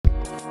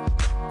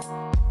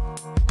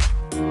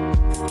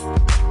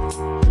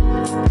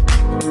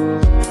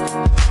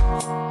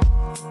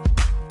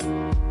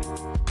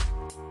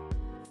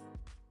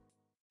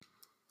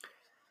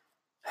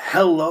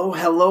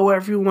Hello,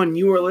 everyone.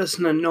 You are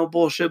listening to No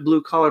Bullshit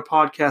Blue Collar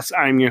Podcast.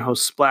 I'm your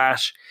host,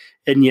 Splash.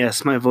 And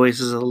yes, my voice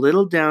is a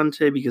little down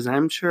today because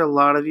I'm sure a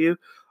lot of you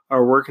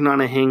are working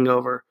on a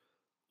hangover.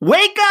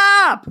 Wake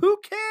up! Who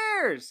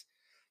cares?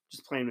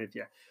 Just playing with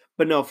you.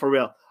 But no, for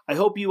real. I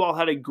hope you all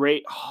had a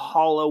great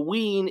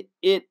Halloween.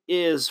 It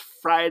is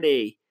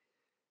Friday,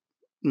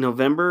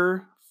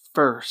 November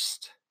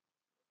 1st.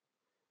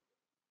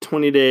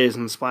 20 days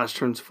and Splash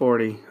turns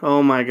 40.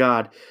 Oh my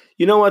God.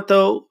 You know what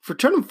though? For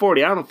turning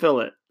 40, I don't feel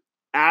it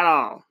at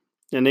all.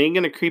 And it ain't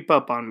going to creep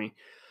up on me.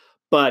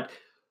 But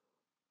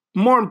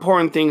more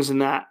important things than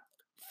that.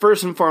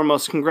 First and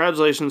foremost,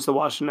 congratulations to the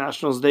Washington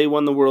Nationals. They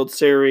won the World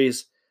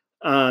Series.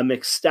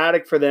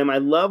 Ecstatic for them. I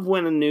love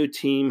when a new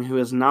team who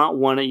has not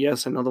won it.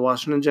 Yes, I know the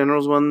Washington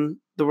Generals won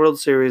the World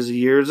Series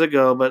years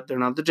ago, but they're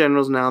not the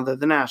Generals now. They're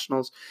the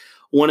Nationals.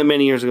 Won it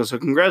many years ago. So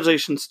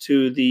congratulations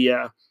to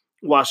the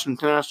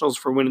Washington Nationals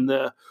for winning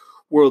the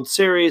World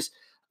Series.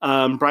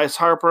 Bryce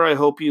Harper, I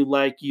hope you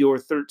like your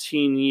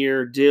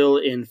 13-year deal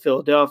in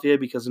Philadelphia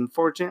because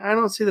unfortunately, I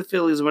don't see the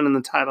Phillies winning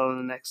the title in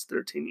the next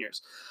 13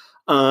 years.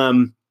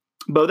 But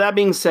with that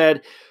being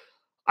said,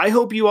 I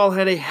hope you all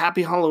had a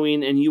happy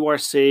Halloween and you are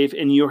safe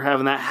and you're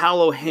having that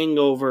Hallo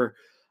hangover.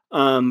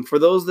 For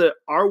those that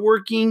are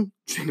working,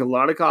 drink a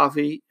lot of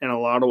coffee and a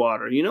lot of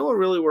water. You know what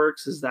really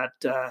works is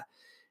that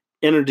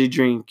energy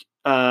drink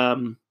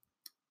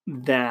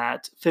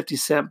that 50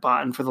 Cent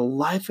bought. And for the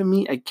life of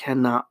me, I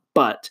cannot.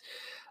 But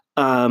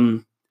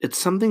it's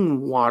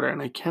something water,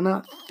 and I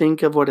cannot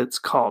think of what it's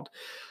called.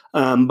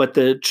 But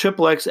the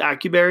Triple X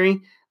AccuBerry,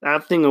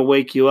 that thing will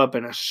wake you up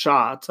in a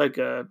shot. It's like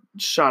a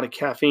shot of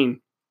caffeine.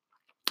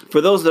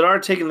 For those that are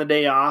taking the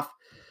day off,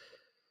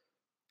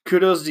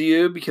 kudos to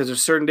you because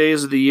there's certain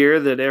days of the year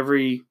that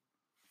every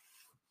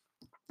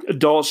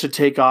adult should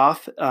take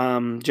off.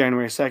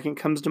 January 2nd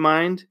comes to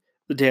mind,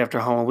 the day after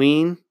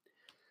Halloween.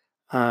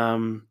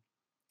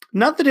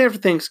 Not the day after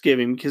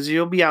Thanksgiving because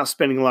you'll be out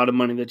spending a lot of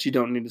money that you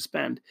don't need to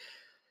spend.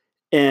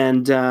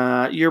 And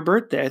your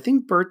birthday. I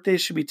think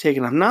birthdays should be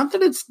taken off. Not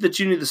that it's that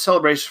you need the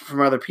celebration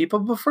from other people,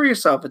 but for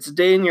yourself. It's a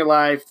day in your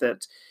life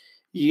that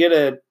you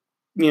gotta,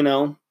 you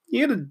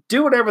gotta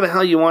do whatever the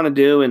hell you want to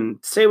do and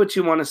say what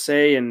you want to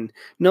say and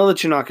know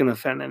that you're not going to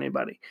offend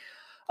anybody.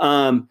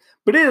 But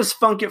it is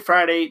Funk It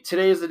Friday.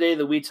 Today is the day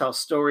that we tell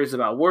stories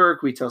about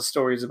work. We tell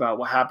stories about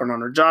what happened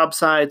on our job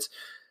sites.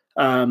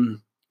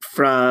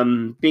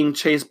 From being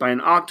chased by an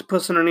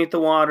octopus underneath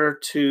the water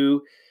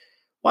to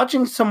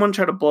watching someone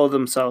try to blow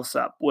themselves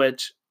up,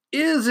 which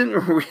isn't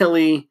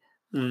really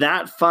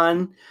that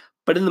fun,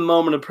 but in the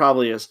moment it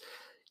probably is.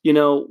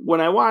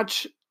 When I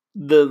watch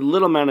the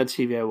little amount of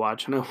TV I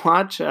watch, and I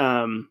watch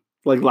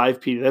like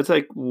Live PD, that's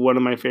like one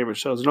of my favorite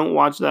shows. I don't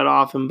watch that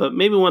often, but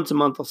maybe once a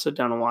month I'll sit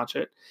down and watch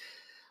it.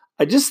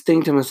 I just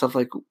think to myself,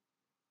 like,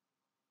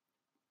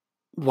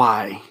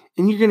 why?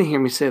 And you're going to hear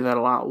me say that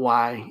a lot.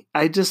 Why?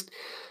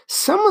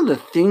 Some of the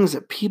things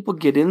that people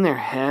get in their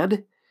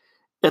head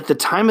at the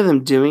time of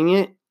them doing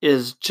it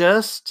is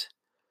just,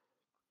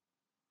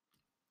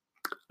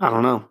 I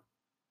don't know.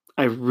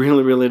 I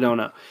really, really don't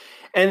know.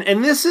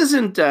 And this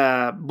isn't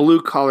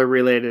blue collar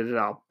related at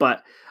all,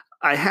 but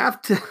I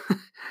have to,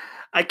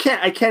 I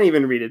can't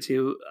even read it to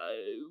you.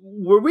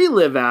 Where we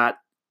live at,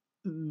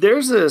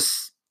 there's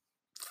this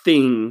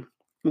thing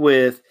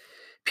with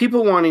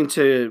people wanting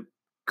to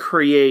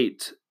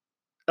create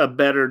a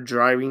better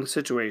driving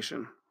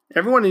situation.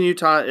 Everyone in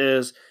Utah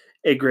is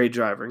a great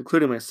driver,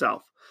 including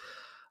myself.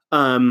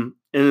 And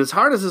as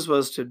hard as this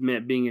was to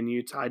admit, being in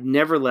Utah, I'd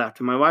never left.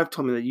 And my wife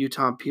told me that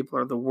Utah people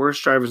are the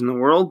worst drivers in the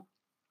world.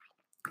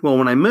 Well,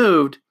 when we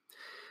moved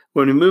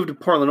to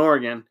Portland,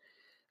 Oregon,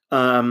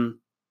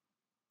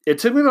 it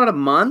took me about a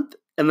month.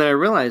 And then I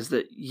realized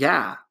that,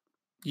 yeah,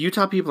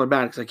 Utah people are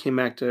bad because I came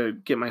back to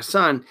get my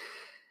son.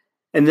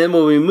 And then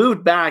when we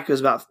moved back, it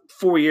was about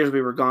 4 years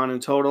we were gone in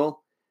total.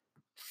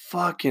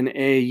 Fucking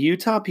A,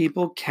 Utah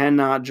people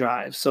cannot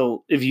drive.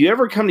 So if you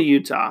ever come to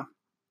Utah,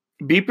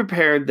 be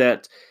prepared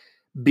that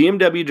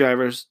BMW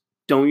drivers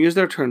don't use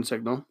their turn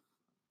signal.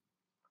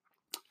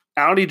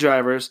 Audi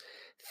drivers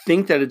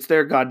think that it's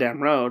their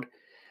goddamn road.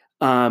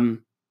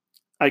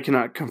 I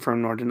cannot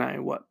confirm nor deny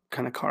what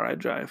kind of car I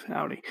drive,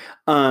 Audi.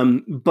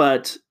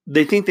 But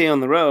they think they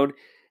own the road.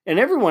 And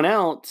everyone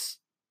else,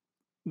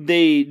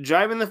 they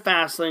drive in the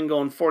fast lane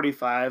going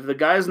 45. The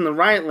guys in the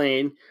right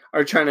lane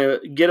are trying to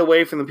get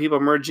away from the people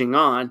merging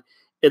on.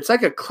 It's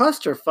like a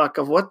clusterfuck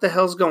of what the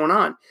hell's going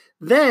on.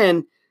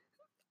 Then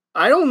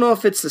I don't know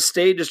if it's the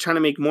state just trying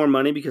to make more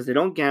money because they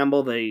don't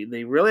gamble. They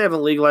really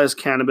haven't legalized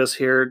cannabis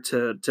here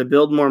to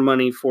build more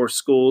money for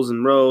schools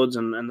and roads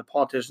and the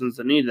politicians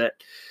that need it.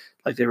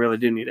 Like they really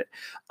do need it.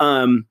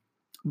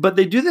 But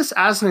they do this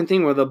asinine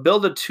thing where they'll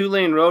build a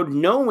 2-lane road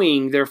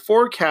knowing they're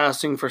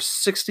forecasting for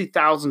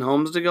 60,000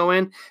 homes to go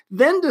in,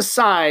 then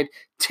decide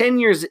 10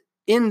 years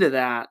into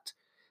that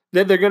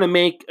they're going to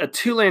make a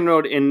 2-lane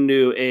road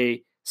into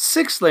a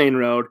 6-lane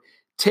road,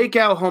 take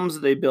out homes that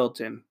they built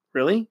in.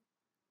 Really?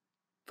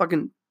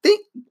 Fucking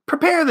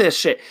prepare this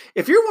shit.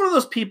 If you're one of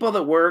those people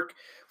that work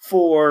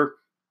for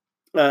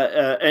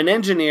an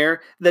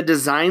engineer that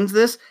designs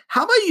this.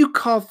 How about you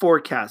call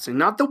forecasting,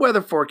 not the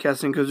weather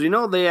forecasting, because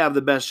they have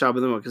the best job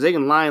in the world because they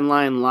can lie and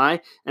lie and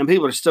lie, and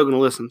people are still going to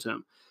listen to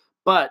them.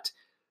 But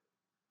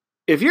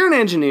if you're an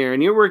engineer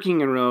and you're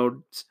working in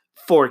roads,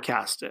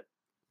 forecast it.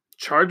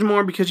 Charge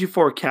more because you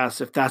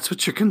forecast if that's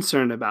what you're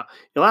concerned about.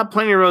 You'll have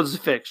plenty of roads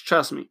to fix,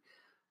 trust me.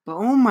 But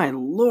oh my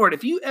Lord,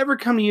 if you ever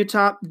come to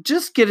Utah,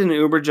 just get an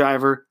Uber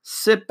driver,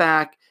 sit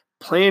back,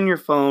 play on your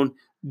phone.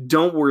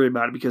 Don't worry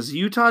about it because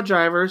Utah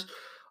drivers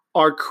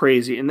are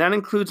crazy. And that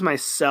includes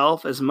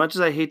myself. As much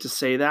as I hate to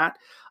say that,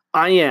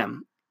 I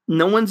am.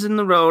 No one's in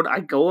the road. I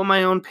go at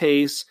my own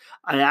pace.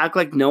 I act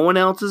like no one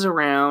else is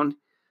around.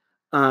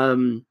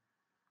 But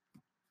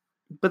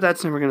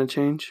that's never going to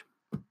change.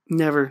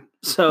 Never.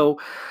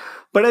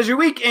 But as your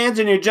week ends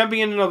and you're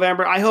jumping into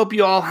November, I hope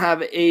you all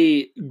have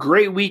a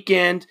great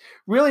weekend.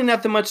 Really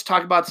nothing much to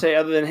talk about today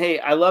other than, hey,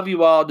 I love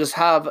you all. Just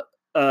have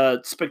a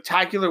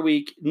spectacular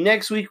week.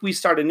 Next week, we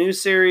start a new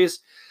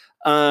series.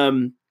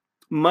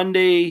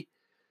 Monday,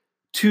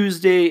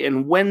 Tuesday,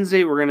 and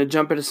Wednesday, we're going to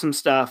jump into some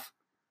stuff.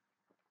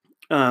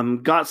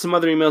 Got some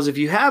other emails. If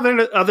you have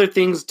other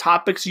things,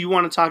 topics you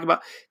want to talk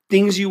about,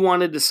 things you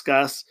want to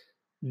discuss,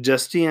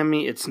 just DM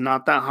me. It's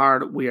not that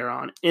hard. We are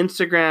on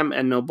Instagram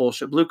and No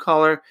Bullshit Blue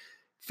Collar.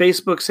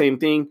 Facebook, same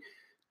thing.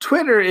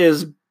 Twitter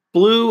is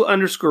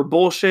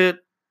blue_bullshit.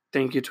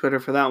 Thank you, Twitter,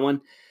 for that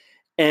one.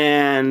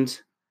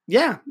 And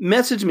yeah,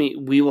 message me.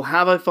 We will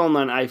have a phone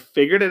line. I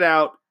figured it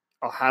out.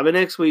 I'll have it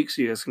next week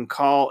so you guys can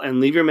call and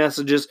leave your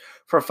messages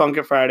for Funk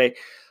It Friday.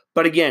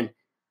 But again,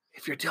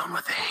 if you're dealing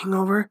with a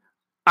hangover,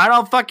 I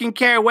don't fucking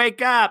care.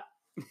 Wake up.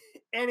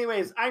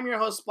 Anyways, I'm your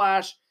host,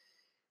 Splash.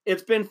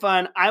 It's been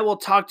fun. I will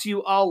talk to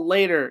you all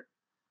later.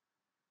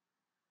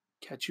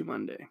 Catch you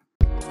Monday.